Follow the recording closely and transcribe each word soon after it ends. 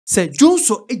Say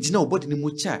Johnso ejina body ni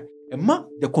mucha. Ema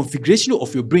the configuration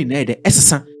of your brain na the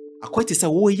esesa. Akwete say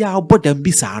wo ya obodam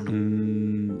bi sa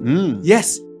no.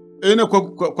 Yes. Ene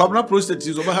kwabna prostate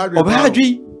is overhadwe.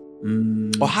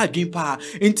 Ohadwen pa.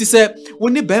 Enti say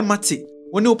woni be mate,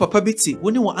 woni wo papa biti,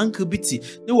 woni wo uncle biti,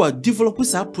 ne wa develop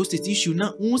sa prostate issue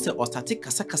na won say o start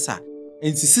kasa.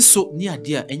 Enti siso ni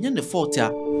ade a enye ne fault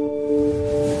a.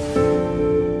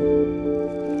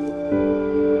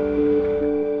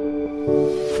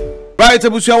 Right,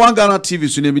 Abusia Wangana TV,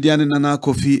 Sunny Midian Nana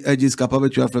Kofi, Aziz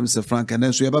Kapabetua from Sir Frank, and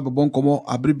then so you have a bon como,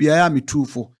 Abribia, me true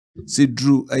for, say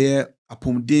Drew, a year, a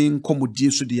pomding, commodia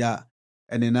sudia,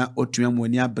 and then otium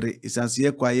when ya bre, is as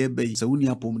ye quiet bay,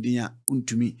 Saunia pomdia,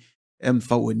 untumi,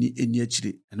 Fawani in your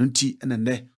chili, and unti, and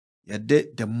then ya de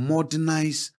the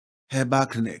modernized herbal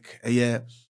clinic, a year,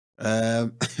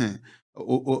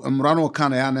 Mrano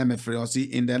Kana, I'm afraid, see,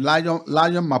 in the lion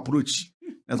Mapruch.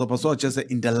 As opposed to just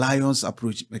in the Lions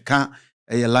approach, we can't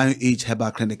a Lion Age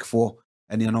Herbal Clinic for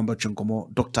any number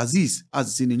chunkomo. Dr. Aziz,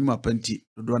 as seen in Yuma Penti,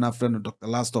 the donor friend of Dr.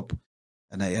 Lastop,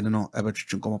 and I don't know ever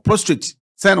chunkomo. Prostrate,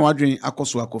 San Wadrin,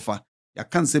 Akosu Akofa, ya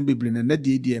can't say Biblin and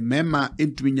Neddy, dear Mema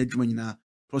into Minya Jumina,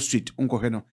 prostrate, Uncle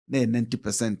Heno, near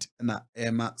 90%, and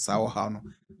Emma Sawahano.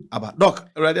 About Doc,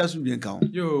 radius will be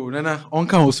count. Yo, Nana, on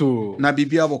council. Na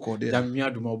Bibia Boko, dear.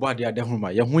 Yamia do my body at the home.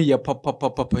 Yahuya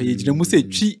papa, you must say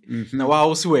cheat. Now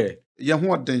I swear.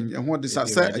 Yahuat then, Yahuat is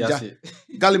said,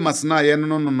 Gallimas na,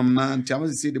 no,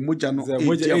 Chamas see the Mujano,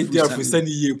 Muja for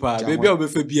sending you, pa, baby, I'll be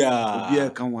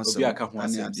Fabia, come once,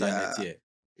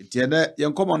 it's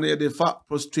young common the fat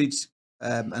prostate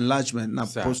enlargement, now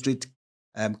prostate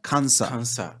cancer.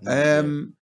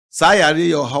 Sayari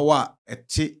your Hawa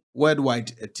at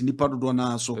worldwide at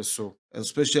Nipadona so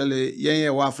especially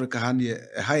young Africa hand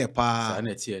a higher power and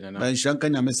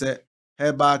Shankanya may say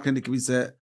herbal clinic we say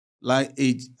like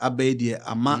age abedia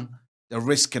ama the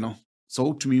risk no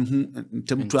so to me in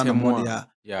term to an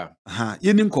yeah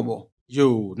yenim kobo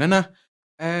yo nana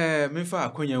memfa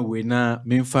akonya we na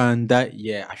memfa nda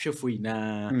ye ahwefo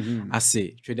ina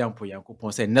ase twede ampo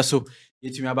yankopon se nneso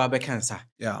yetumi aba be kansa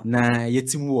na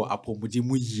yetimu wo apomudi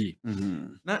mu yie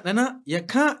na ye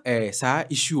ka sa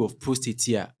issue of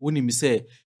prostate a woni mi se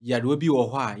yado bi wo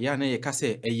ho a ya na ye ka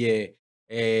se ye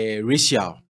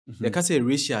racial ye ka se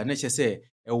racial na che se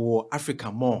wo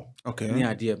Africa more ni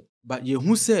ade but ye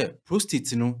hu se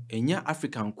prostate no enya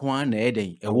African kwa na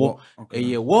eden a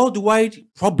worldwide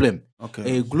problem,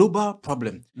 a global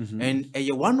problem, and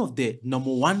one of the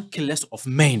number one killers of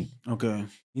men.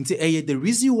 Into the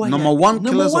reason why number one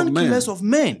killers of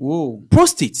men. Whoa.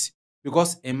 Prostate.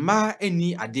 Because a ma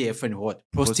any idea friend what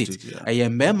prostate. A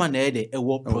man na ede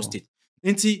prostate.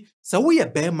 Into so we a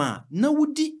bema na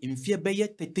wudi in fear be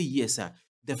 30 years.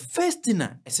 The first thing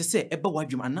I say about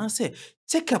what you and say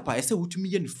check up. I say what you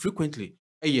mean frequently.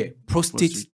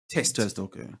 Prostate test.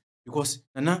 Because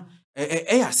nana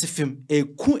asifim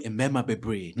ku emema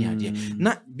bebre ni ade.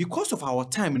 Na because of our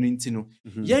time in intino.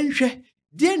 Yenhwe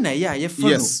de na ye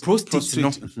prostate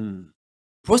no.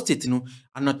 Prostate no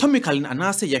anatomically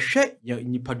anase ye hwe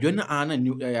nipadua na ana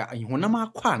honam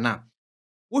akwa na.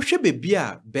 Wo hwe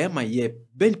bebia be ma ye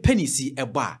penisi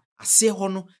eba ase ho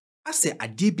no ase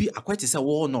adebi akwete se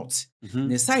walnut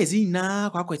ne size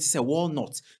na akwete se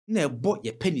walnut na ebo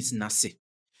ye penis na se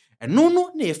eno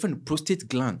no na ye fen prostate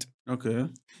gland.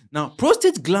 Now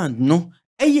prostate gland no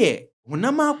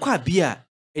honam akwa bia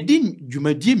edi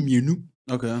dwumadie mienu.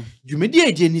 Dwumadie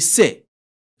ade ni se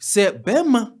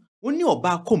bema woni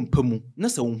oba kompamu na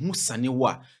se wo hu sane wo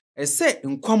a ese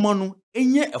nkwama no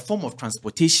enye a form of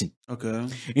transportation.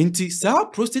 Inti sa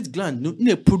prostate gland no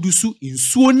na produce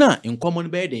insuo na nkwama no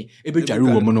be den ebedware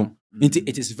wo mu no. Inti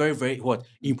it is very very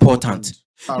important.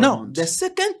 Now the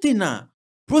second thing na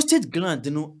prostate gland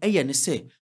no ne se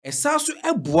esa so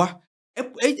eboa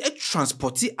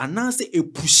transporti anase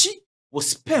epushi wo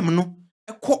sperm no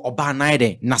ekọ oba na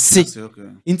den na se.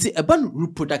 Inti eba no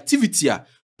reproductivity a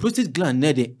prostate gland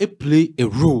nede play a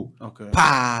role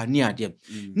pa ni ade.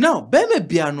 Now bema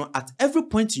bia no at every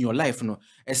point in your life no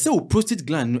say prostate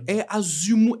gland no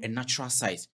assume a natural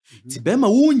size. Ti bema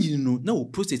wo nyini no na wo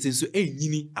prostate so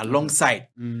nyini alongside.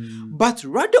 But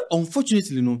rather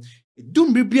unfortunately no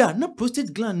dumbre bia na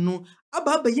prostate gland no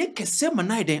aba ye kese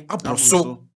manai den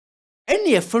abroso.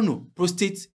 Any no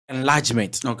prostate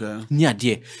enlargement. Ni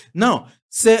ade. Now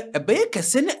say ebe ye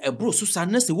kese na ebroso sa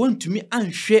na se wontumi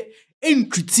anhwe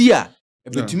entwitia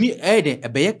ebetumi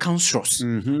ebeye cancerous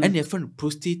and your friend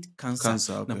prostate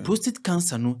cancer. Na prostate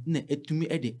cancer no na etumi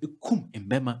ekum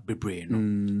embema bebre no.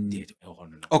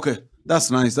 Okay, that's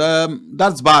nice.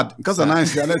 That's bad because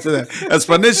nice. Let's say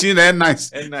explanation is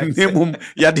nice.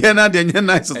 Yeah, they na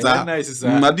nice.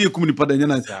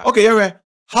 Okay, yeah.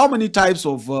 How many types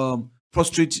of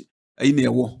prostate in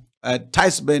your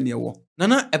types ben your?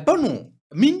 Nana ebano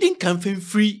minding can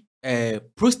free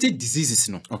prostate diseases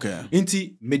no. Okay.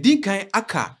 Inti medin kan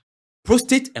aka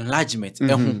prostate enlargement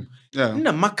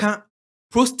na maka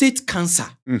prostate cancer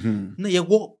na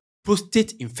yewo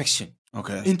prostate infection.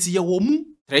 Okay. Inti yewo mu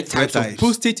three types of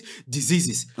prostate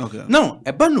diseases. Okay. Now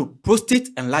ebano prostate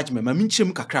enlargement ma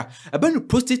minchim kakra ebano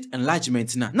prostate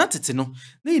enlargement na tete no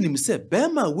na yenim se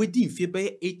bema wedi mfie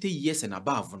be 80 years and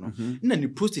above no na ni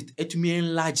prostate etumi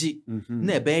enlarge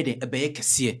na ebeye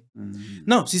kese.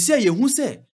 Now sisi ye hu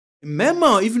se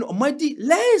remember, even already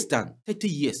less than 30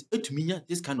 years, etuminya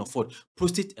this kind of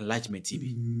prostate enlargement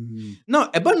TB. Now,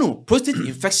 ebano prostate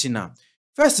infection now.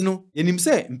 First, no, yenim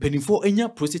say mpenifo enya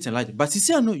prostate enlargement, but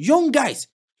sisi no young guys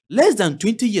less than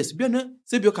 20 years. Bi na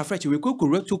se bi o ka fresh we ko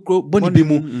rectal body bi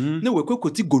mu na we ko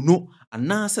ti gono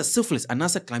anasa syphilis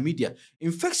anasa chlamydia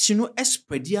infection no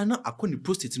spreadia na akoni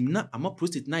prostate na ama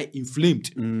prostate na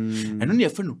inflamed. Eno na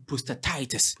yefa no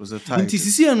prostatitis. Nti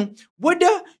sisi no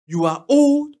whether you are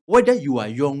old, whether you are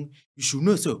young, you should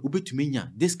know so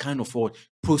obetumenya this kind of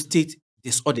prostate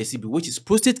disorder CB, which is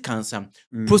prostate cancer,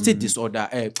 prostate disorder,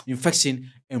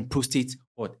 infection, and prostate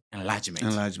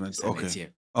enlargement. Okay.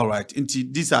 All right.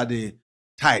 These are the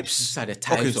types. These are the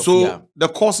types. Okay. So the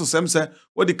causes, I'm saying,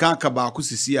 what the can't kaba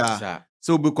kusisi ya.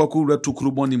 So we koku retu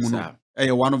kuruboni muno.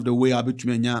 One of the way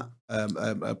abitumenya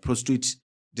prostate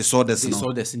disorders.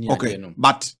 Okay.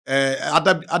 But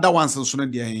other ones also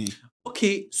there.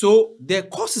 Okay. So the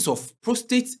causes of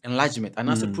prostate enlargement and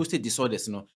also prostate disorders,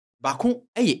 no, bakun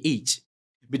age.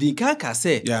 Bidin ka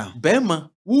say bema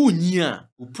wu nyia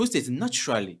u prostate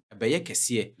naturally ebeye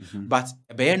kese but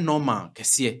ebeye normal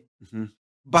kese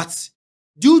but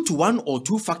due to one or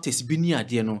two factors bi ni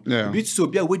ade no bit so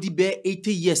bia wedi be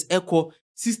 80 years echo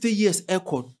 60 years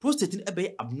echo prostate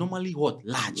ebeye abnormally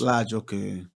large.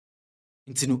 Okay.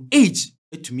 Into age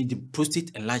etumi the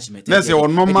prostate enlargement. Let's say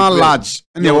normal large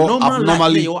and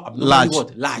abnormally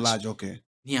large. Okay.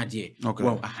 Okay.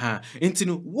 Well,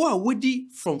 Intino, what would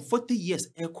from 40 years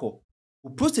echo? Who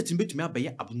prostate to me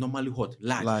by abnormally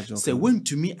large. Okay. So when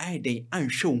to me I day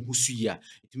and show who see ya,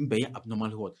 it may be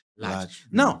abnormally large.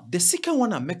 Now, the second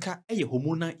one I make a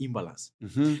hormonal imbalance.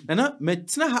 Nana,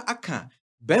 metna aka,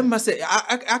 Bema say,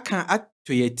 I can't act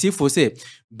to ye tifo say,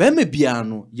 Bema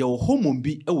biano, your hormone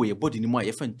be away body ni more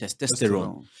efficient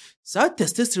testosterone. Sa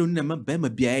testosterone na bema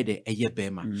biade a ye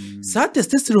bema. Sa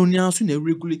testosterone also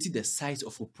regulate the size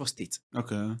of a prostate.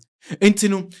 Okay.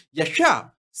 Intino,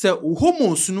 yasha, say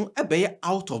hormones no ebeye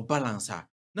out of balance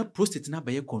na prostate na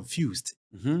beye confused.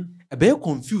 Ebeye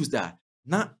confused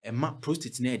na ema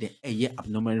prostate na de eye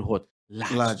abnormally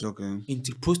large. Okay.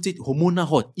 Into prostate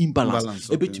hormonal imbalance.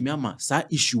 Okay. Ebetumi ama sa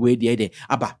issue we de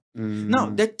aba. Now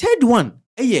the third one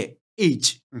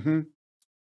age.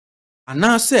 And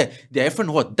now say the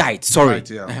different diet. Sorry,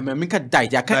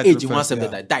 diet. I can't age one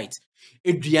that diet.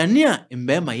 Adriania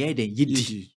mbema yede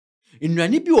yedi.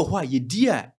 Inrani bi wo ho a yedi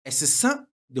a esesa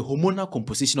the hormonal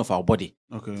composition of our body.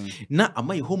 Okay. Na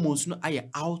ama your hormones no are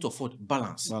out of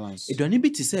balance. Adriani bi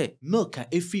ti say milk a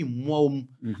efi mwom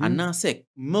and now say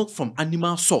milk from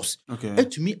animal source. Okay.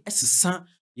 Etumi esesa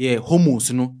ye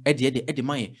hormones no ede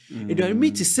man. Adriani bi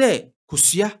ti say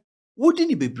kosua wodi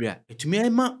ni bebrea etumi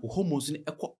ema hormones ni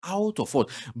echo out of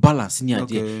balance ni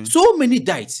ade. So many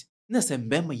diets na se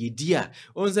mbema yedi a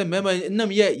onse mbema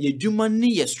nam ye dwuma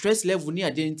ni ye stress level ni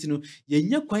ade ntino ye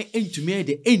nya kwan entumi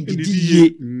ade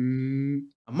endidie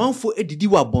amanfo edidi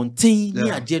wa bonten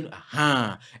ni ade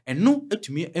eno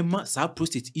etumi ema sa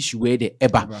prostate issue we de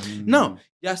eba. Now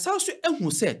ya so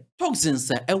ehun se toxins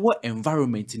a ewo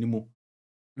environment ni mu.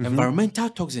 Environmental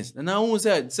toxins. Na won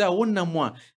say wonam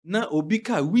a na obi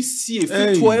ka we see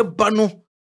fitwo eba no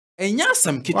enya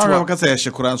sam kitwa ka say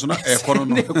shekura so na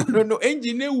ekono no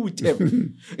engine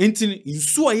wutem enti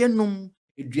nsu a yenom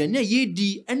aduane a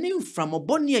yedi ene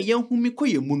mframobone a yehumi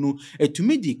koye mu no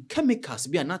etumi di chemicals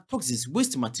bi na toxins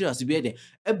waste materials bi de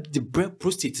the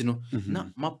prostate no na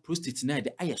ma prostate na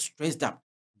de I stressed up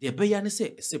the be ya ne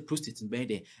say prostate be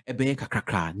de ebe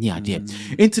kakrakra ni ade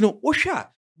enti no wo hwa.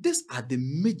 These are the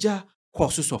major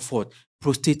causes of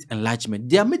prostate enlargement.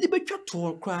 They are made by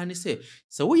to cry and say,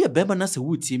 so we are beba na se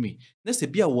wuti me. Na se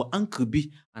bia wo uncle bi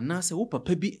and say wo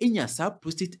papa bi enya sa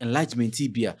prostate enlargement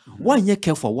bia. One year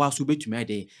care for wa so betumi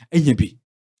ade enya bi.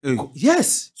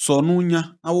 Yes. So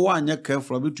nunya na wo anya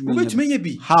careful bit to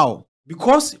me. How?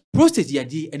 Because prostate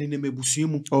yadi and in a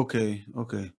mebusuemu. Okay.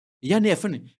 Ya na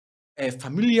efene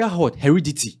familiar hot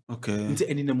heredity. Okay. Into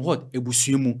any name hot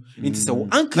ebusuemu. Into so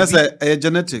uncle. That's a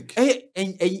genetic.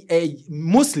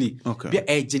 Mostly. Okay. Be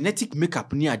a genetic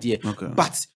makeup near dear. Okay.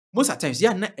 But most of the times,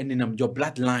 ya na any name your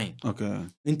bloodline. Okay.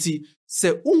 Into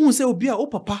se uhu se obia o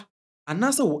papa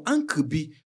anasa wo uncle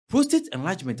be prostate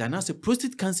enlargement anasa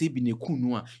prostate cancer be ne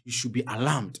kunua, you should be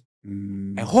alarmed.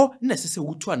 Ho necessary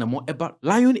wutu anamo eba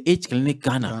Lion Age Clinic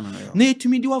Ghana. Na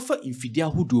etumi di wafa infidia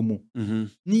hodo mu.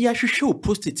 Ni ya hwehwe o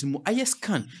prostate mu aye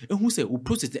scan ehu se o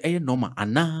prostate eye normal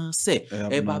ana se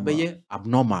eba beye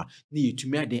abnormal. Ni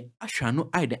etumi ade ahwa no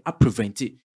ade a prevent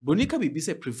it. Bonika bibi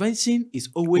say prevention is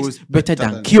always better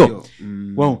than cure.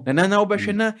 Wow, na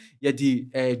obehwe na ye di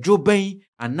joben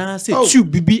ana say two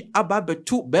bibi aba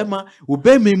beto bema wo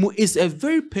bema mu is a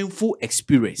very painful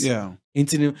experience. Yeah.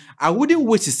 I wouldn't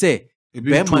wait to say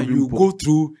bema you go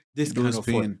through this kind of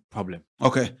problem.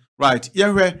 Okay, right.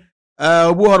 Yeah,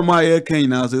 what my air can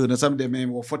now so some day me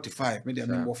 45, maybe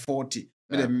me 40,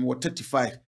 maybe me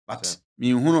 35. But me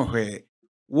who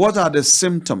what are the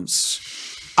symptoms?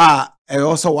 I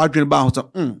also wondering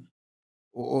about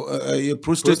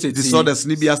prostate disorders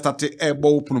ni bia start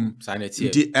ebo openum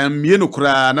di mienu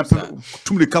kura na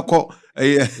tumlika ko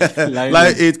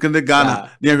like 8 can the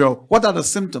Ghana. What are the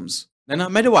symptoms? Nana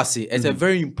medewase is a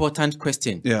very important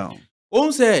question. Yeah.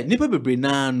 On say nipa bebre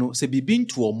na no se bibi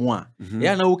nto omo a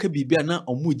ya na wo ka bibi na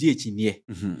omo di echinie.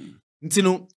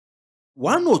 Ntino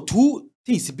one or two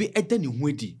things be eda ne ho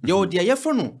adi. Ye o de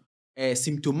ayefo no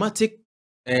symptomatic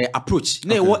approach.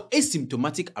 Na wo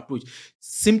asymptomatic approach.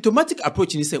 Symptomatic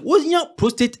approach ni say wo nya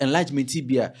prostate enlargement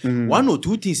bia one or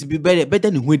two things be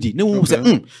better ne ho adi. Na wo say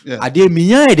ade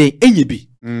minya ede enye bi.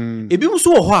 Ebi mo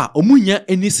so wo ho a omo nya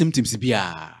any symptoms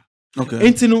bia. Okay.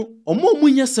 Entino omo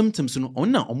nya symptoms no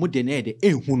onna omo de na de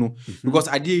ehunu no because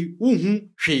ade wuhu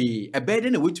hwe e be de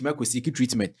na we tuma seek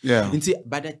treatment. Enti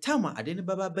by the time ade ne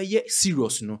baba be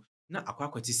serious no na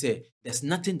akwakwati say there's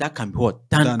nothing that can be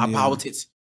done about it.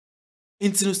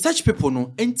 Entino such people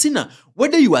no entina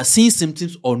whether you are seeing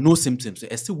symptoms or no symptoms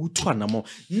e say wutu anamo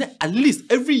na at least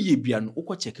every year bia no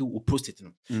ukwa check wo prostate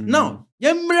no. Now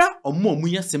yemra omo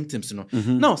nya symptoms no.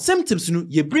 Now symptoms no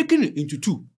ye breaking it into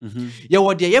two. Yeah,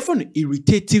 what they have on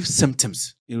irritative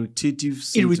symptoms.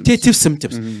 Irritative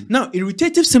symptoms. Now,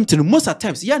 irritative symptoms most of the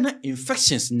times, yeah, na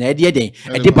infections na edie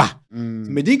edeba.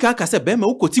 Medika ka say be ma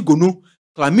ukoti gono,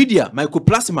 chlamydia,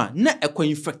 mycoplasma na ekwa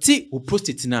infecti o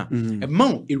prostate na.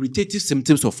 Among irritative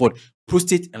symptoms of what?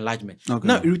 Prostate enlargement.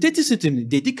 Now, irritative symptoms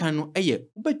they can no eye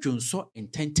ubedwonso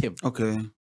intentem. Okay.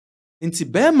 Inti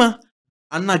be ma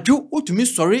anadwo otumi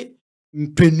sori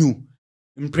mpenu,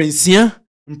 mprensia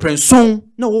Imprenson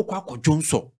na wo kwa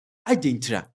Johnson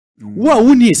identira wo a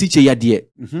woni esiche yade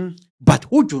but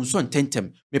wo Johnson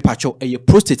tentem me pacho eye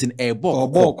prostate in ebo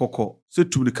kokko so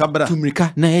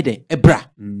tumrika na eden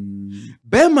ebra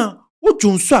bema wo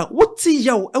Johnson a wo ti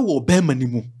yaw ewo bema ni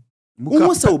mu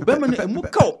wo se wo bema no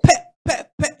emuka o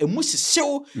pe emu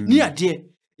hyew ni ade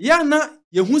ya na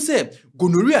ye hu se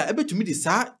gonorrhea ebetumi di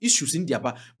sa issues in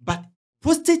diaba but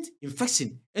prostate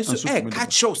infection enso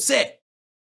catch you say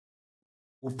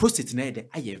o prostate na ede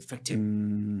aye infected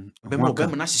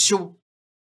bema na hyew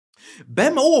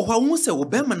bema wo ho se wo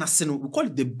bema na se no we call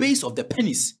it the base of the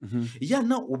penis ya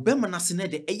na wo bema na se na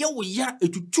ede eye wo ya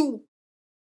etutu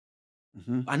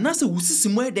anase wusisi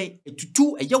mo ede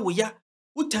etutu eye wo ya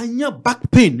utanya back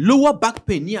pain lower back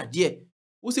pain ni ade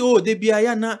wo se de bia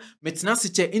ya na metena se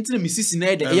che intine misisi na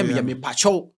ede eye me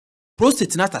pacho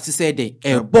prostate na start se ede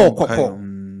ebo kokko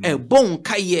ebo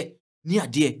nkaye ni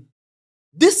ade.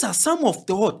 These are some of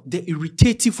the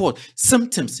irritative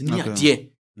symptoms near dear.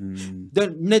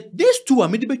 These two are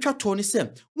made be chat on the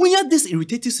same. When you have this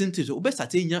irritative symptoms, you better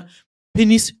say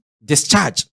penis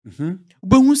discharge.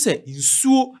 But who say in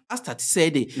so as that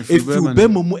said if you be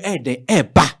momu ede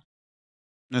eba.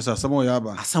 Yes, asamo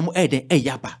yaba. Asamo ede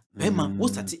yaba. Bema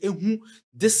what's that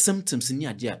this symptoms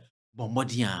near dear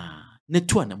bombodia.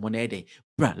 Netua na monede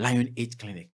bra Lion Age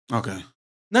Clinic. Okay.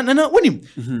 Na wonim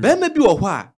bema bi wo ho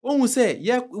a won say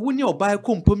ye woni obai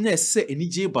kompom na ese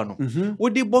enije ba no wo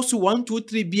de boss 1 2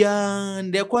 3 bia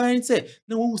de kwan say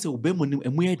na won say obema nim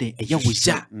emu ye de eye wo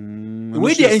ja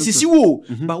we de ensisi wo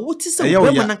ba wo ti say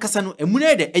obema na kasa no emu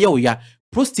ye de eye wo ya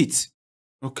prostate.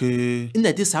 Okay. In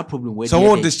that this problem where so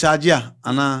what discharge ya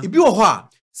ana e bi wo ho a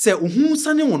se uhun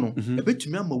sane wono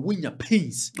ebetumi ama wonya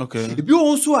pains okay ebi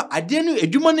won so a ade no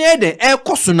edwuma no ede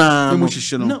ekoso na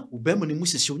na obema no mu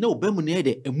hyehye na obema no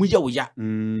ede emu ya wo ya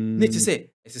na ti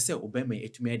se ese obema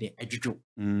etumi ede adwudwo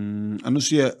ano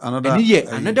so ye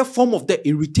another form of the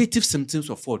irritative symptoms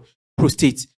of what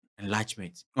prostate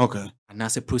enlargement and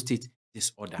as a prostate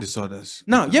disorders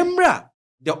now yemra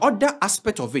the other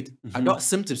aspect of it other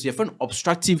symptoms you find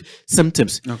obstructive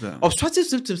symptoms obstructive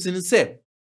symptoms in say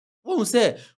won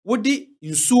say wodi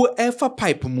nsuo efa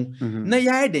pipe mu na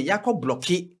ya de yakọ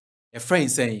blocky a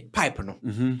friend say pipe no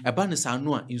eba ne sa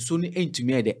no a nsuo no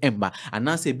entumi e de emba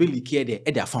ana say beliki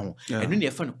e de afa ho eno ne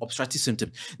efa no obstructive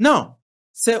symptoms now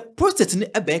say prostate ne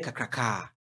ebe kakraka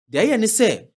de ye ne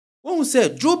say won say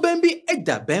droben bi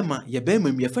eda bema ye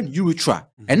bema mi efa no urethra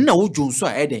eno na wo dwonso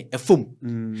a e de efom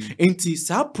enti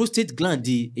sa prostate gland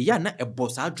di ya na ebo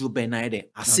sa droben na e de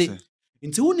ase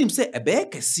enti wonim say ebe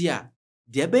kese a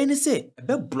de ebe ne say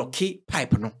ebe blocky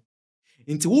pipe no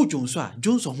nti wo dwonso a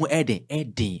dwonso ho ede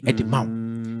maw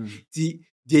ti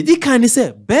de di kan ne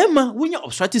say bema wonya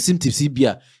obstructive symptoms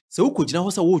bia se wo kogina ho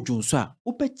say wo dwonso a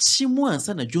wo pechi mu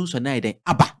ansa na dwonso na ede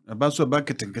aba so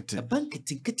banketin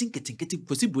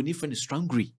possible ni friend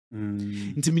strangry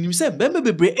nti minim say bema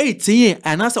bebre 18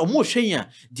 anasa omo hwen a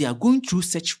they are going through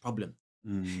such problem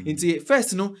nti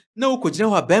first no na wo kogina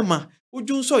ho bema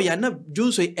Ujunso ya na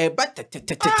junso eba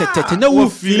te na wo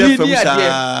feel ni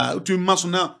ade utu maso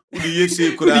na udi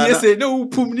yese kura yese na wo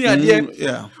pum ni ade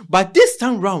but this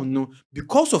time round no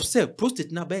because of say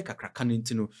prostate na ba kakraka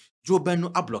nti no jobe no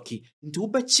ablocky nti wo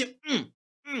bechi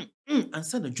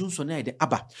ansa na junso na ade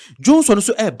aba junso no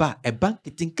so eba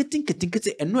ketin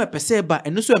eno epese eba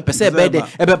eno so empese eba de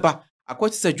ebeba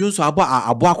akwati say junso abo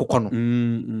akokọ no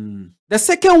the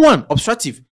second one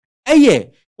obstructive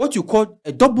what you call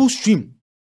a double stream.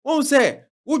 One say,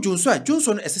 what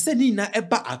Johnson SSN ni na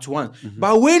eba at once.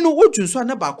 But when what Johnson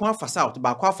na ba kwa for south,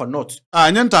 ba kwa for north.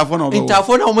 Nyantafo na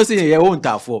Intafo na almost say ye won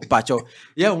tafo, pacho.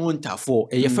 Ye won tafo,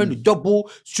 e ye friend double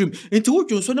stream. Into what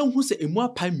Johnson na hu say emu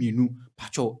apa mienu,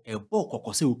 pacho e bo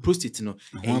kokko say prostate no.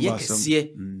 E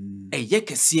ye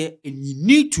kese, and you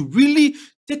need to really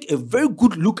take a very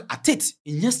good look at it.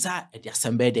 In yes sir, e dey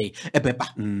assemble day e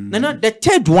beba. Now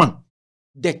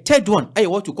the third one,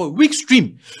 what you call weak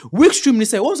stream. Weak stream, they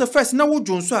say, what's the first? Now,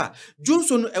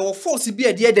 Johnson, will force to be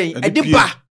a dear day, a deba.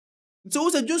 So,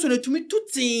 what's a Johnson to me too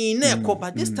thin,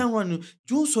 but this time one,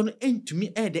 Johnson ain't to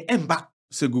me at the ember.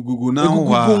 Say, go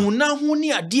now,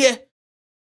 near dear.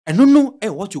 I don't know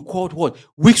what you called what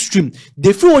weak stream.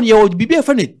 The free 1 year old be a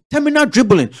funny terminal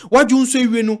dribbling. What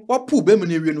Johnson, you know, what poor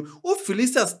Beman, what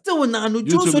Felisa still now,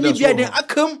 Johnson, if you had a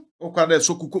come.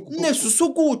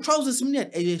 So trousers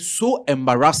so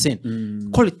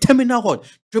embarrassing. Call it terminal hot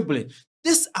dribbling.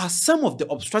 These are some of the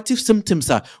obstructive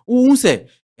symptoms. Who say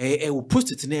will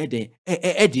post it in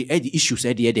the issues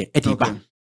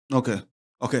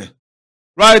Okay.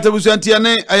 Right,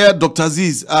 I Dr.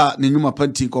 Aziz Ninyuma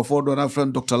Penti Kofodo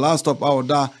friend Dr. Last Stop out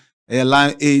there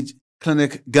Lion Age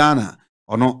Clinic Ghana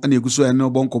or no any guso and no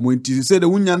bon community say the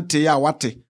wunyante ya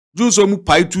wate Joso mu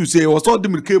pai tu say was all the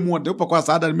milke mu de pakwa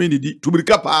sa da meni di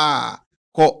tubirika pa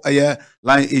ko Lion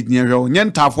Age nyehwe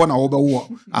nyentafo na wo be wo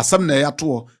asem na ya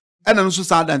to e na nso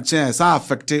sa da nchen sa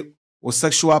affect o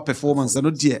sexual performance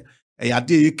no de ya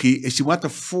de yake ehimata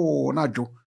fo na dwo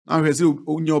na hwe say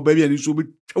onye oba bia ni so be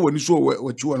twani so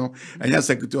wachiwo no enya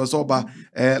secretary so ba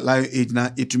Lion Age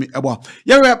na etumi ebo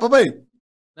yewe papa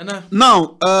nana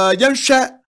now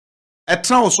yenhwe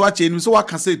etra wo so ache ni so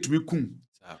waka say etumi kum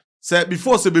say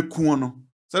before say be kun no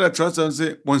say the trust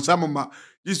say bonsamama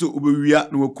this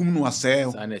obewia na wakum no asay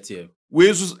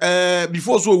we so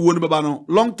before so wo no baba no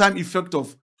long time effect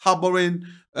of harboring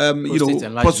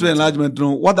prostate enlargement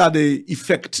no what are the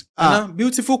effect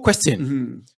beautiful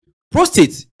question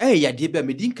prostate ya de be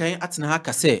medin kan atena ha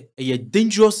ka say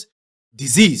dangerous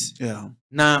disease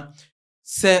na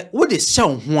se wo de sha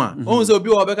ho a on se obi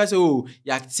wo be ka say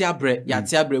ya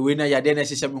tiabre we na ya de na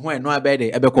hihye me ho eno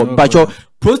abede ebeko bacho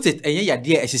prostate ya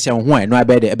de hihye ho eno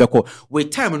abede ebeko with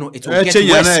time no it will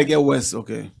get worse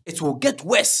it will get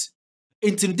worse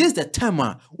until this the time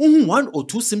one or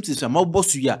two symptoms am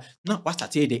boss you na what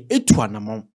start dey etu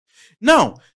anamon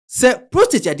now se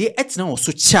prostate ya de etna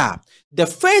so cha the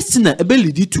first thing that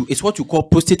lead to is what you call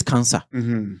prostate cancer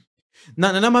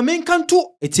Na ma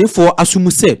menkanto etiefo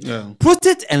asumu se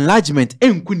prostate enlargement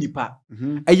enku nipa.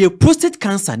 Eye prostate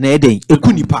cancer na eden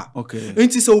eku nipa.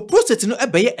 Enti se o prostate no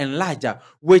ebeye enlarge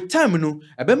with time no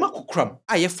ebe makokram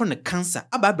aye for ne cancer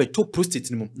aba beto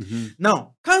prostate no.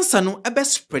 Now cancer no ebe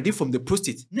spreading from the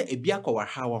prostate na ebi akwa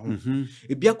hawa ho.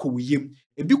 Ebi akwa yem,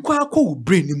 ebi kwa akwa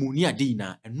brain ni mu ni ade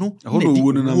na eno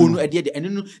no ade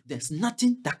eno there's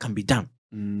nothing that can be done.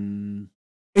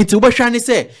 Enti ubashane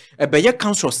se ebeye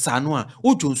cancer sano a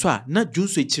odwonso a na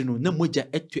dwonso ekiri no na moja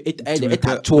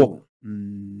etato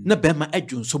na bema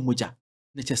edwonso moja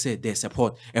na say there's a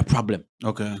problem.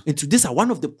 Into this are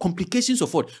one of the complications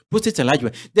of what prostate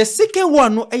enlargement. The second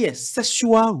one no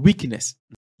sexual weakness.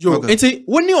 Enti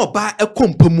woni oba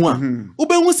ekompamu a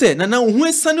ubehu se na hu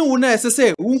esane wo na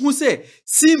se hu se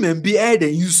semen bi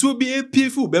nsuo bi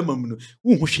epifu bema mu no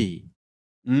hu hwe.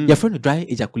 Your friend dry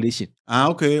ejaculation.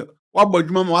 What about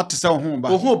you, Mamma? What to say? Home ba.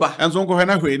 And so go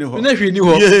and hwe ni ho. Na hwe ni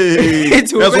ho.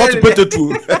 That's what to put it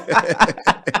to.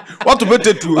 What to put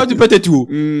it to? What to put it to?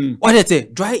 What it say?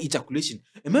 Dry ejaculation.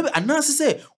 Remember, announce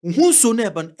say, "Who so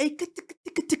never? Na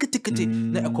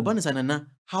ekoba na sanana.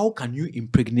 How can you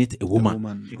impregnate a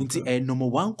woman? Into a number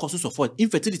one causes of what?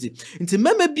 Infertility. Into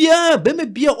meme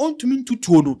bia on to mean to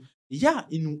no. Yeah,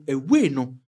 in a way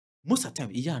no. Most of the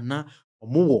time, yeah na.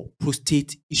 More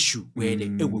prostate issue where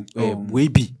way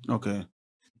be.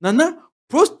 Nana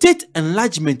prostate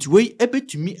enlargement way ebe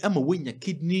to me am when your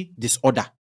kidney disorder.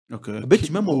 Bet you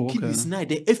remember kidneys na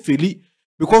de efeli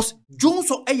because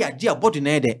Johnso eya dia body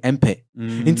na de empe.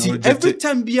 Until every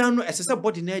time biano assess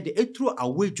body na de throw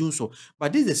away Johnso.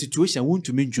 But this is the situation want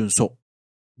to mean Johnso.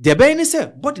 The be say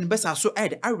body best so I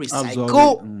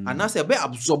recycle and I say be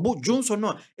absorb Johnson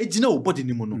no ejina wo body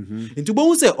ni mu no nti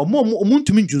bo say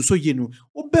omuntumi Johnson ye no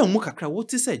obe mu kakra what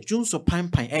say Johnson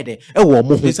pan e wo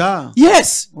mo ho.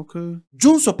 Yes.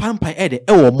 Johnson pan e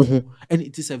wo mo ho, and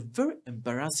it is a very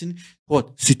embarrassing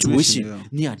situation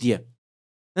near there.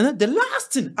 And the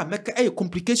last thing I make a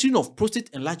complication of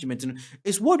prostate enlargement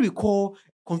is what we call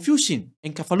confusion,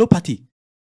 encephalopathy.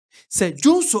 Say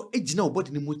Johnson ejina wo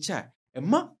body ni mu cha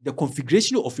Emma, the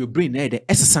configuration of your brain the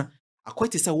essence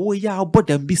according to say wo ya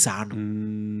bodam bi sa no.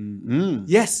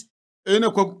 Yes.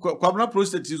 Kwabna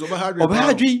prostate is over hardwin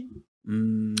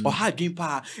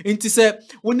pa. Enti say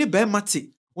woni be mate,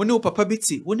 woni wo papa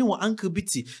biti, woni wo uncle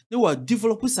biti, they will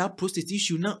develop sa prostate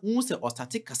issue na won say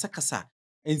ostatic kasa.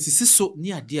 Enti so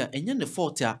ni ade a enye ne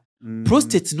fault a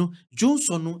prostate no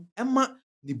Johnson no Emma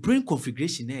the brain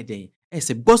configuration na den.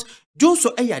 Say because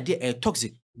Johnson a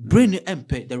toxic. Brain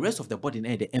MP, the rest of the body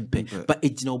na the MP, but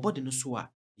it's no body no so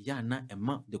yana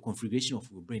ema the configuration of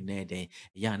your brain na the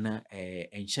yana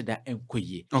enshada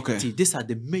enkoye. See, these are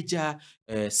the major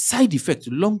side effects,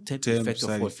 long-term effects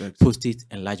of prostate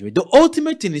enlargement. The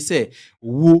ultimate thing is say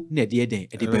wo na the and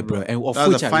of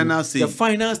which the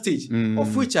final stage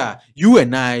of which you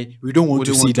and I we don't want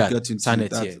to see that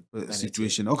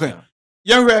situation.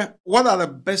 Yeah, what are the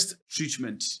best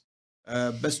treatments?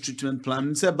 Best treatment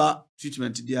plan. Say about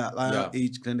treatment there, like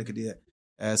age clinic there.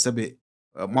 Sabe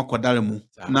makwadare mu.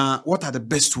 Na what are the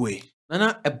best way?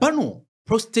 Na ebano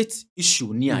prostate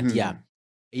issue ni adia.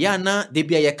 Ya na de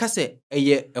bia ye kase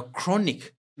a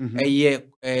chronic.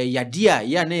 Yadia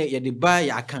ya ne ye de ba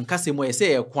ya kankase mo ye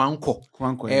say kwanko.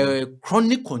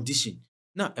 Chronic condition.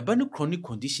 Now ebano chronic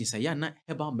conditions ya na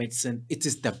herbal medicine it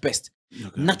is the best.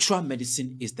 Natural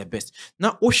medicine is the best.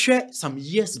 Now, we share some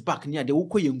years back near the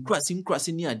Ukraine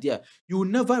near there. You will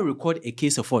never record a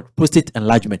case of what prostate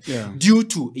enlargement due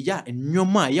to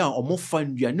nyoma or more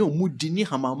fun. You no mudini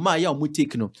hamama ya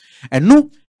mutake no and no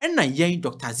and na young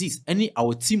Dr. Aziz any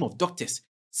our team of doctors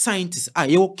scientists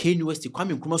yo K University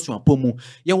kwame nkrumah so apomu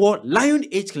yo Lion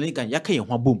Age Clinic and yaka ye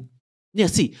ho bom. Now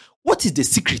see what is the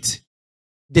secret?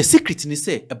 The secret ni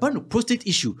say about no prostate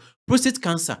issue, prostate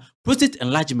cancer, prostate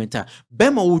enlargement.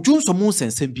 Bema ujun so mon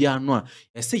sense bia no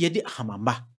a say yedi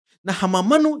hamamba. Na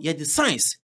hamama no yedi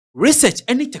science, research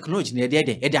any technology na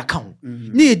yedi account.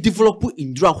 Ni develop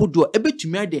indura hodo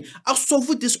ebetumi ade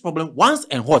solve this problem once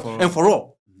and for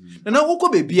all. Na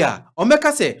woko baby a o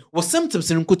meka say wo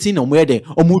symptoms nkuti na omo yede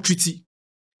omo treat.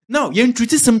 Now yen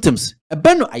treat symptoms.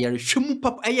 Eba no ayare hwemu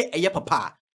papa eye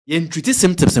papa. Yen treat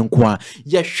symptoms nkwa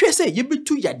ye hwe say ye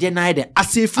betu yade na ide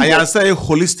asefu I say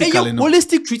holistically no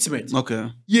holistic treatment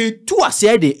ye tu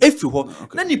ase de efi ho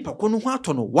na nipa ko no ho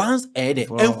ato no once and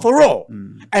for all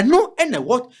and no and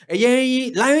what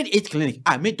Lion Age Clinic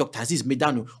I made Dr. Aziz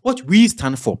Medano what we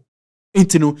stand for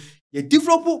intino ye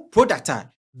develop product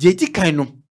ye di kan no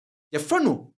ye fa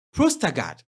no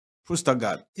prostagard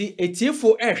ti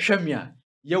etiefo hwemia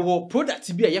ye wo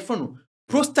product bi ye fa no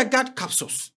prostagard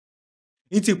capsules.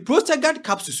 Into prostagard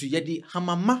capsules, yedi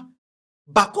hamama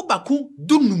Baku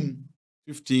dunum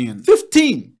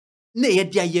 15 na ye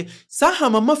dia ye sa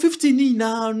hamama 15 ni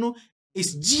na no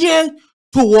is geared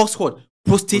towards what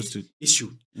prostate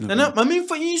issue. Nana mama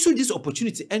for use this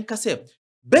opportunity enka say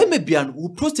be me bia no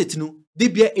prostate no de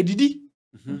bia edidi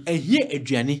ehie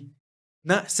aduane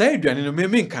na sa aduane no me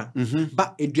nka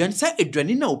ba aduane sa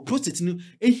aduane na prostate no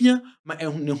ehia ma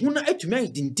ne ho na atumi ay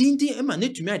dindindin e ma na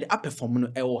atumi ay de perform no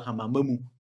e wo hamama mu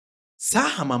sa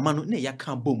hamama no na ya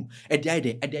kan bom e de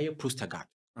ay prostagard.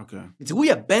 Okay. Nti wo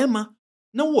ye bema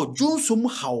na wo dwonso mu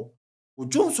haw wo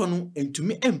dwonso no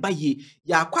entumi emba ye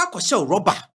ya akwa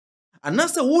rubber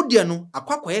anase wo de no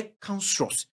akwa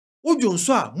cancerous wo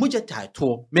dwonso a moja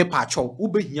taito me pa acho wo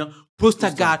behia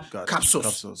prostagard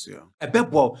capsules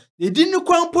ebebo edi ni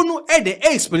kwampo no e de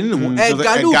explain no guide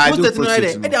prostate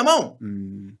no e de amount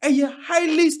a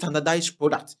highly standardized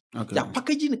product. Okay. Ya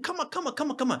packaging kama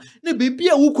na baby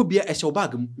a wo ko bia e show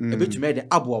bag mu e betumi de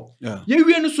abo ye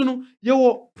wie no so no ye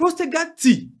wo prostagard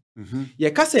tea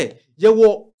ye ka say ye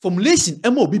wo formulation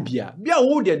ema obibia bia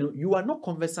wo de no you are not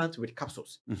conversant with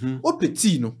capsules o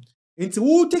tea no nti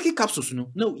wo take capsules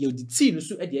no now ye the tea no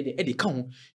so e de ka ho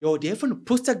ye the different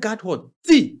prostagard hot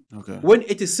tea when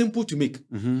it is simple to make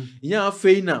ya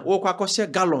fei na wo kwa share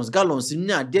gallons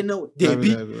nya de no de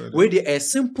bi where they are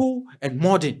simple and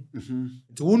modern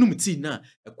nti wo no tea na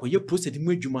ekoye prostate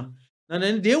mu adwuma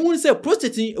na de won say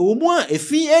prostate wo mu a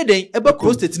efi eden eba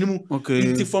prostate ni mu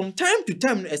nti from time to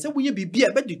time e say wo ye bibia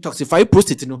e be detoxify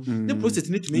prostate no the prostate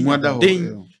ni to me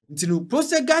nti no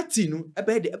prostagard tea no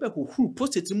ebe de ebe ko huru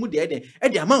prostate mu de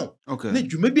de amount na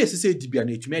dwuma bi esese dibia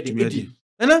na etumi de edi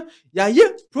na ya ye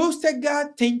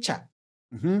prostagard tincture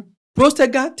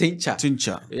prostagard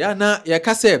tincture ya na ya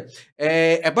ka say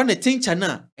eba na tincture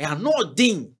na e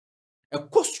anodin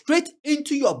go straight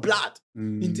into your blood.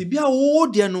 Into bia wo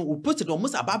de no wo prostate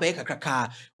almost ababa e kakaka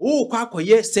wo kwa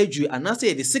akoye surgery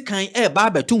anase de sekan e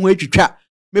baba to ho atwitwa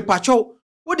me pacho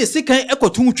wo de sekan e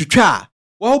koto ho twitwa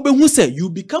wa wo behu say you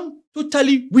become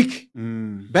totally weak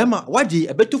bema wadi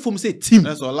e beto fom say team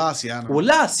that's all last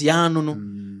year no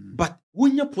but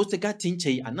wonya prostagard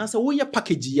tincture anase wonya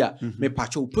package ya me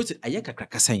pacho prostate aye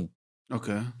kakaka san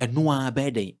eno a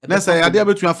beden na say ade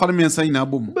abetu afare me nsan ina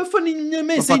bom be fani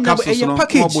me say na e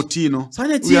package boti no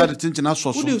we are the tincture na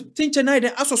soso wo de tincture na de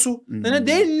asoso na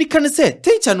de ni kan say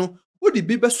tincture no wo de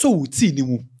bi be so wo tea ni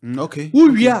mu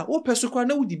wo wi a wo peso kwa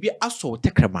na wo de bi aso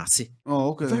tekremase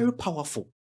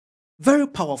very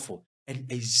powerful and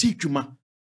exijuma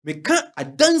me kan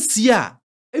adansi a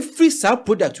every sa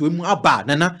product we mu aba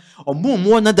nana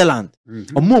omo Netherlands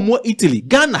omo Italy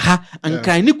Ghana ha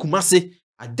ankan ni kumase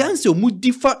adanse omu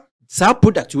difa sa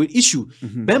product we issue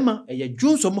bema ya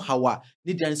Jones omu hawa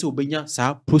ni danse obenya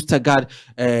sa prostagard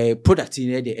product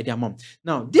in the amount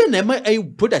now there na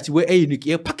product we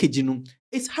unique packaging no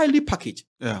it's highly packaged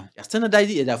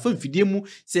standardized e da fam fidie mu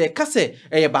se ka se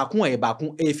ba kon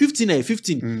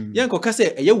 15 yanko ka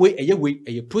se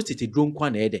we prostate drone kwa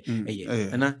na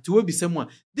na ti we bi semu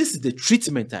this is the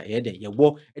treatment ye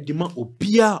wo edima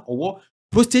obia owo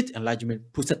prostate enlargement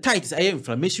prostatitis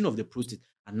inflammation of the prostate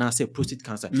and now say prostate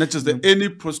cancer not just any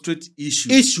prostate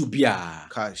issue bia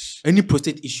cash any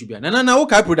prostate issue bia na what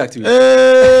kind product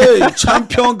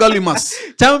champion gallimas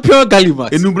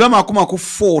enubram akoma ko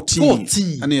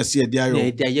 14 and you see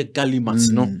dia gallimas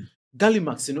no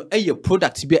gallimax no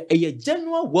product bia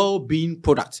general well-being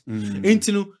product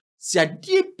entino si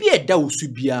adie bia da osu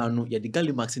bia no ye de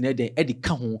gallimax na de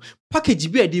ka ho package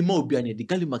bia de ma obia na de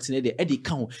gallimax na de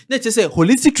ka ho na che say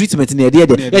holistic treatment na ye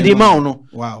de ma no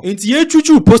enti ye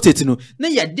chuchu prostate no na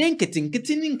ye de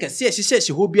nketenkete ni nkase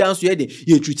hyehyehye ho bia so ye de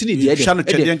ye chuti ni de sana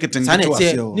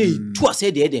tu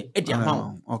ase de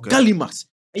ama gallimax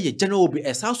general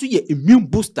be so ye immune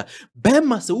booster ba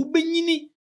ma se wo benyini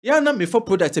ya na me for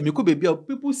product me ko baby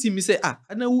people see me say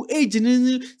na wo age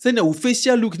ni say na wo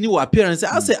facial look ni wo appearance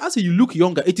I say you look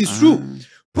younger it is true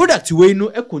product we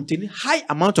no contain high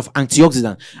amount of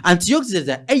antioxidants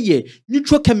are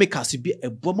neutral chemicals be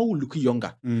eboma wo look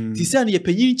younger ti say na ye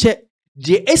panyin che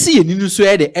de esi ye ni so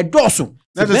ye de edoso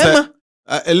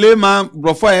elema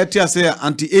brofo ya say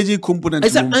anti-aging component.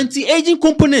 It's an anti-aging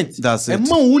component. That's it.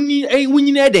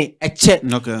 Wuni na de check.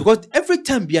 Because every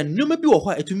time be no maybe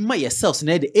or it will make yourselves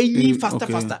na de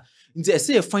faster. Nti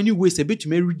say finding ways a bit to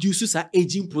reduce that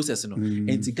aging process no.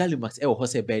 Nti gallimax e wo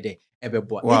say be de e be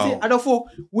boa. Nti adofo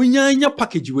wunyanya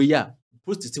package we ya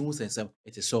prostate mu sensem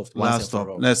it is solved once and for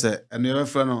all. Let's say and your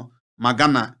friend no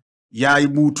magana ya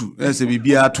ibutu ese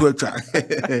bibia to atwa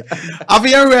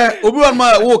afi yanwe obi wan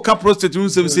ma wo ka prostate mu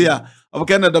sem se ya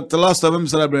obaka na Dr. Last time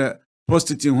celebrate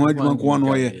prostate ho adwuma ko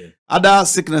no ye other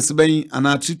sickness bɛn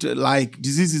and treat like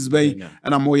diseases bɛn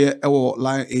and amoye ɛwɔ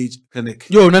Lion Age Clinic.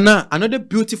 Yo nana, another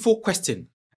beautiful question.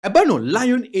 Eba no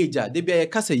Lion Age a de bia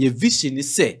ka say ye vision ni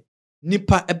say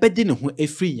nipa ebedi ne ho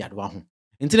efiri yadwa ho.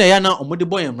 Nti na ya na omode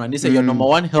boy emra say your number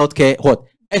one healthcare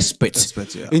expert.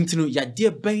 Yeah. Nti no yade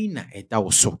bɛn na ɛda wo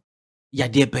so.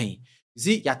 Yade bɛn.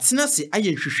 See, yatina se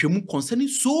aye hwehwemu concerning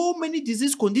so many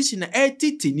disease condition na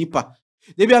etiti nipa.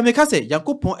 Debi ameka se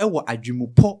Yakopon ewo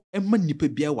adwumupo ema nipa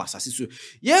bia wa asase so.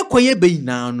 Ye koye be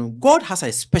na no, God has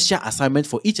a special assignment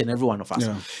for each and every one of us.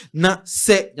 Yeah. Na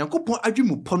se Yakopon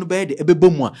adwumupo no be de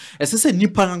ebebomu a esese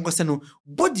nipa ngankose no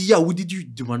body ya wodidi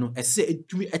dwuma no ese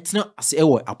etumi etena ase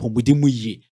ewo apomudi mu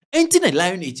yie. Enti na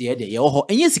Lion Age ye de ye ho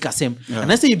enye sikasem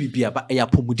na se ye bibia ba e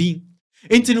apomudi.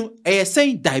 Enti no e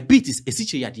saying diabetes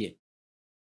esiche yade.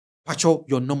 Pacho,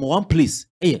 your number one place,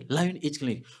 Lion Age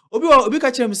Clinic. Obi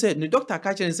catch him say, the doctor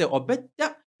catch him say, or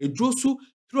better a drosu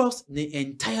throughout the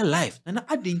entire life. And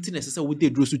I didn't necessarily would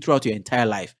they drosu throughout your entire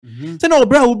life. So now,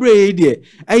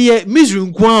 a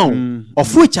misery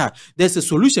of which there's a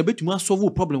solution but to solve a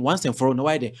problem once and for all.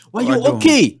 Why you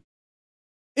okay?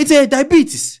 It's a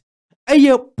diabetes,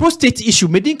 a prostate issue,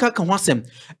 medinka can want them,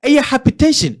 a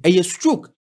hypertension, a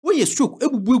stroke. When you stroke,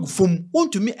 from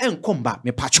want to me and come back,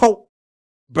 me pacho.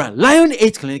 Bra Lion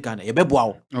Age Clinic na ye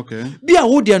beboa. Okay. Bia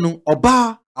wo de no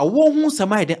oba awo hu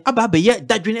sama de aba be ye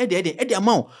dadwene de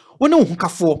ama wo ne hu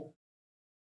kafo.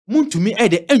 Muntumi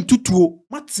de entutuo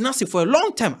matena se for a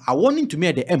long time awo ne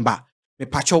ntumi de emba. Me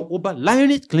pacho oba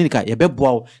Lion Age Clinic ye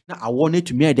beboa na awo ne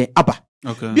ntumi de aba.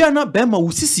 Okay. Bia na be ma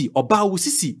wusisi oba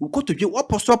wusisi ukotodwe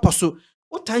woposo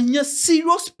otanya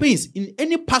serious pains in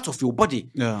any part of your body.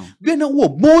 Yeah. Bia na wo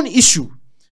bone issue.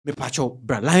 Me pacho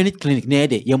bra Lion Age Clinic na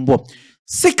de yembo.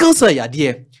 Sickle cell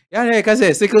yade. Ya ka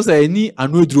say sickle cell ni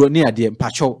anodro ni yade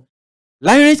mpacho.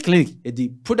 Lion Age Clinic the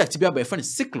product be about friend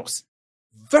sickles.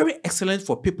 Very excellent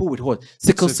for people with what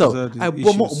sickle cell. I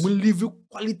live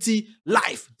quality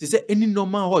life. They say any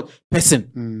normal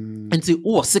person. And say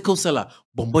oh sickle cell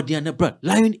bombardier na bra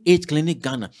Lion Age Clinic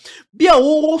Ghana. Bia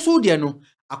also there no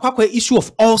akwakwa issue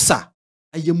of ulcer.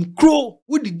 Ayem crow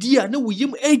wo di dia na wo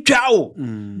yem atwa o.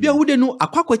 Bia wo de no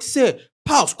akwakwa ti say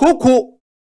pulse koko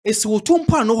esi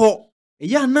wotumpa no ho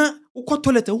ya na ukọ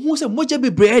toilet hu se moja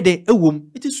bebre de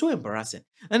ewom. It is so embarrassing.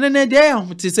 And then there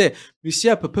am to say we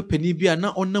share papa pani bia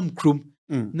na onam krom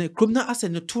na krom na ase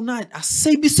no to na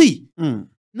asai bi sei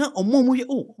na omo ye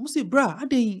oh mo say bra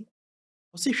aden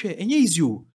o se hwe enye easy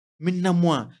o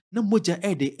menamo a na moja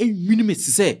de enwini me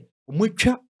se omo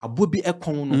twa abo bi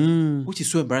ekon no which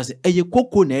is so embarrassing. Eye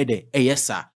koko na de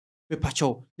eyesa me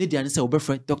pacho ne dia ne say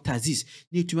obefre Dr. Aziz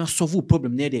ne tuma solve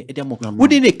problem ne de edemo wo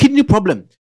de ne kidney problem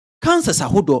cancer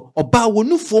ahodo oba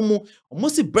wonufo mu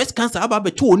almost breast cancer aba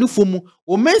beto wonufo mu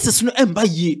o menses no emba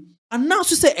yie and now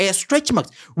so say a stretch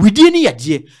marks within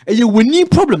yade e woni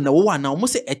problem na wo na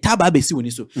almost etaba ba si woni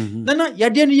so na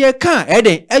yade no ye kan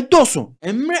eden edoso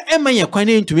emre emanye kwan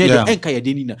ne ntumi ede enka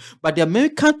yade ni na but the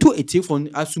American to etie for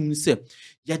assume say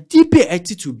yade pe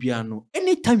attitude bia no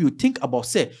anytime you think about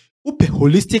say upe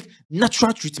holistic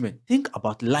natural treatment think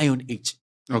about Lion Age.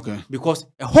 Okay. Because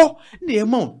a ho the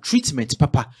amount treatment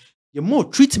papa your more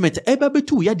treatment eba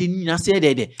betu ya de nyina se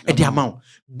de amount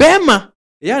bema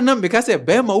ya na because say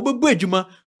bema obebu adwuma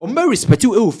o me respect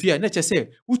you e ofia na che say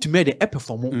utumi de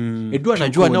perform edu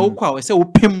anadwo na wo kwa say wo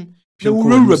pem na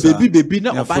wura baby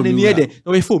na oba ne ne de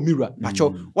na we for mirror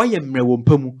pacho why mre wo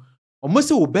mpamu o mo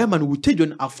say wo bema no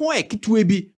wutedwo afon ekitwe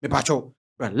bi me pacho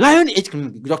Lion Age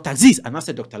Clinic Dr. Aziz and I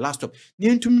said Dr. Lastop ni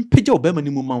entumi peja obema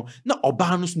ni mu ma na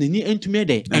oba no so ni entumi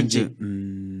de enje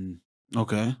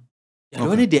okay ya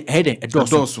woni de eden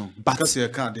edoso but because you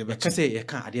can't dey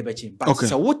bechi but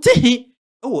so what he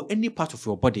oh any part of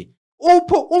your body o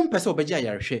pese obeja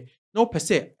yarehwe na o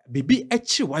pese bibi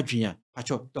echi wadwen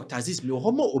pacho Dr. Aziz me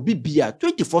homo obi bia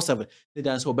 24/7 dey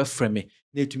dance obefrɛ me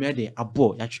na entumi de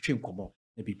abo ya twetwe nkomo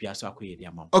na bibia so akoye de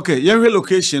ama okay your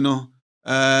relocation no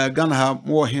Ghana ha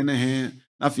more hen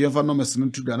na fe ever no mesno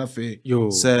to Ghana fe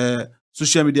say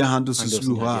social media handles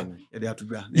su ha e dey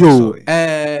atubia yo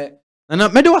na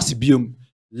me de wase biom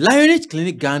Lion Age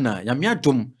Clinic Ghana ya me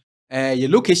adom your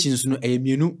locations no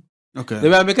mienu okay they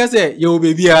will make say you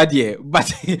baby ade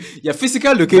but your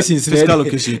physical locations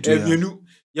mienu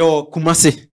your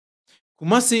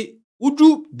Kumasi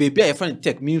udu baby a friend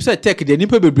tech me say tech de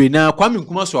nipa bebre na kwame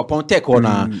Kumasi upon tech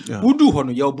ona udu ho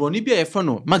no your broni bia e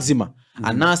no Maxima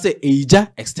and now say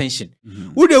Eija extension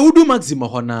udu Maxima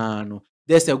ho na no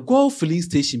there's a golf filling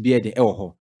station bia de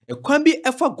ho e kwan bi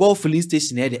efa golf filling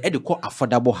station e de call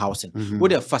affordable housing wo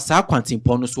de fa sa kwantin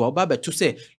pon no so oba beto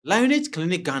say Lion Age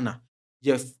Clinic Ghana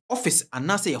your office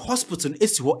and say your hospital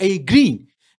is green.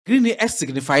 Green S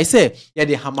signify say ya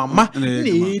de hamama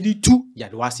na two ya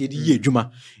de wase de ye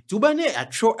adwuma. To ba na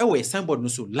atro e we signboard no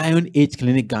so Lion Age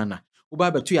Clinic Ghana.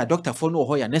 Uba betu ya doctor phone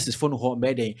ho ya nurses phone ho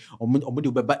be den omo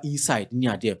de beba inside ni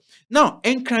ade. Now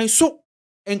enkran so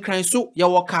ya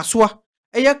wo kasoa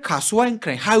eye kasoa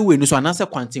enkran highway no so anase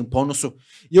kwantempo no so.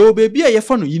 Ye o baby ye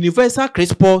phone Universal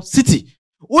Crespo City.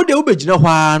 O de ubegina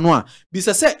hwa no a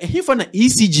bisa se ehifo na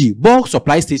ECG bulk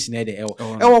supply station e de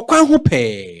ewo kwan ho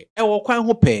pe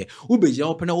ubegina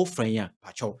ho pe na wo fran ya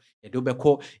pacho ye de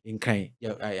obekọ nkran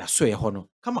ya so ye ho no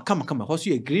kama ho so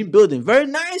ye green building, very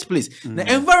nice place. Na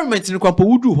environment ni kwampo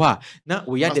wudu ho a na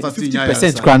we ya de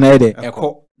 50% kra na e de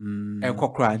ekọ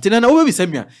kra ntina na obebi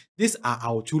samia. These are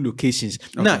our two locations.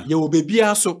 Na ye obebi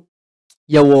aso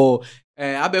ye wo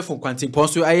abefon kwantimpo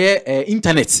so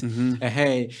internet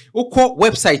ukọ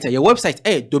website your website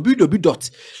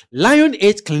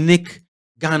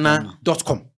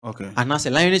www.lionageclinicghana.com and that's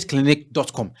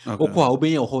lionageclinic.com ukọ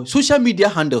obenye ho social media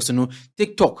handles no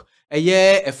TikTok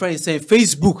a friend saying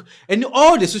Facebook and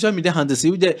all the social media handles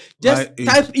just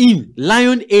type in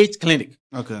Lion Age Clinic.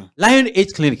 Lion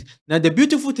Age Clinic. Now the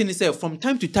beautiful thing is that from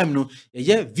time to time, no,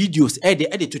 videos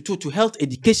edit to health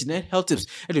education and health tips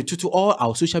edit to all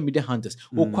our social media handles.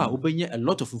 A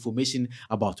lot of information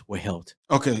about our health.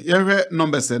 Okay, your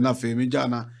numbers na fame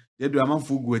jana. You do a man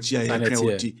for go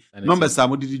numbers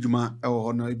are juma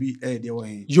or no be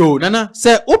yo nana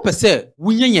say open say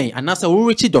winyan and answer we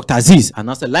reach Dr. Aziz and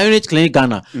answer Lion Age Clinic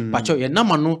Ghana. But your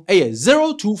number no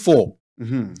 024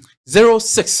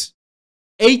 06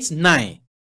 89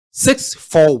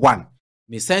 641.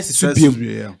 Me sense should be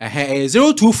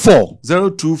 024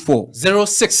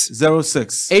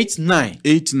 06 89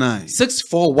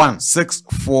 641.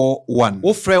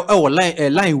 O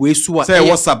frère line we so say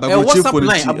WhatsApp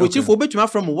line abochifo betuma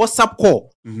from WhatsApp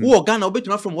call. Wo Ghana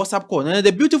betuma from WhatsApp call. And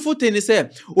the beautiful thing is say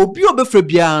obi obefre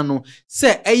bia no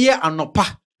say eye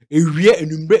anopa ewie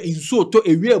enumbre inso to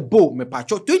ewie bo me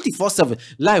pacho 24/7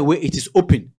 line where it is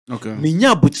open.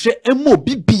 Minya butre emo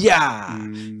bibia.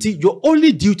 Your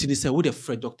only duty is say with the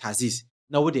friend Dr. Aziz.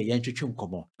 Now with the yantwetwem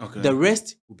komo. The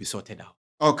rest will be sorted out.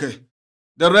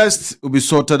 The rest will be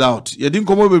sorted out. Yedin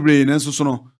komo bebre na so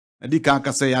no. Edi kan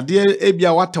ka say ade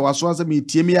ebia wata waso ase me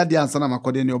tie me ade ansa na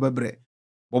makode ne obebre.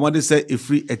 Bomade say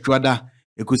efri etwada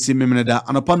ekosi memneda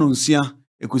anopa no nsia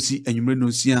ekosi anwumre no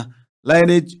nsia. Lion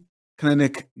Age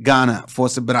Clinic Ghana for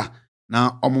sebra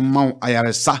na omma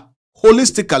ayaresa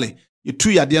holistically you two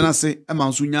yadiana say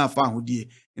emanso nya afa ahodie.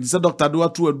 It is a doctor do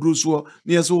atu aduro so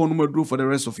na yeso wonu maduro for the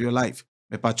rest of your life.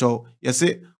 Me pacho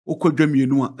yese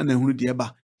okwadwamienu a na ehunu de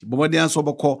eba. Bomade anso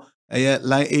bokọ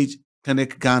Lion Age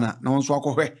Clinic Ghana na wonso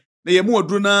akohwe. Na yemu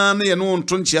aduro na ye no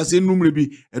nto nchia se numre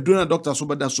bi aduro na doctor so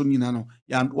beda so nyina no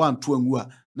ya wanto angu a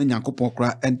na nyankopon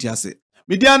kra entiase.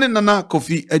 Midiane nana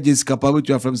Kofi agency kapa with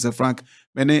your friend Mr. Frank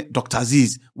mene Dr.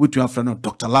 Aziz with your friend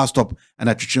Dr. Lastop and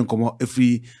a teaching komo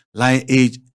every Lion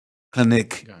Age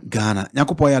Clinic Ghana.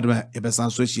 Nyankopon ya do e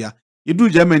besan so hia. You do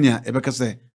Germany e be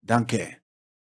kase danke.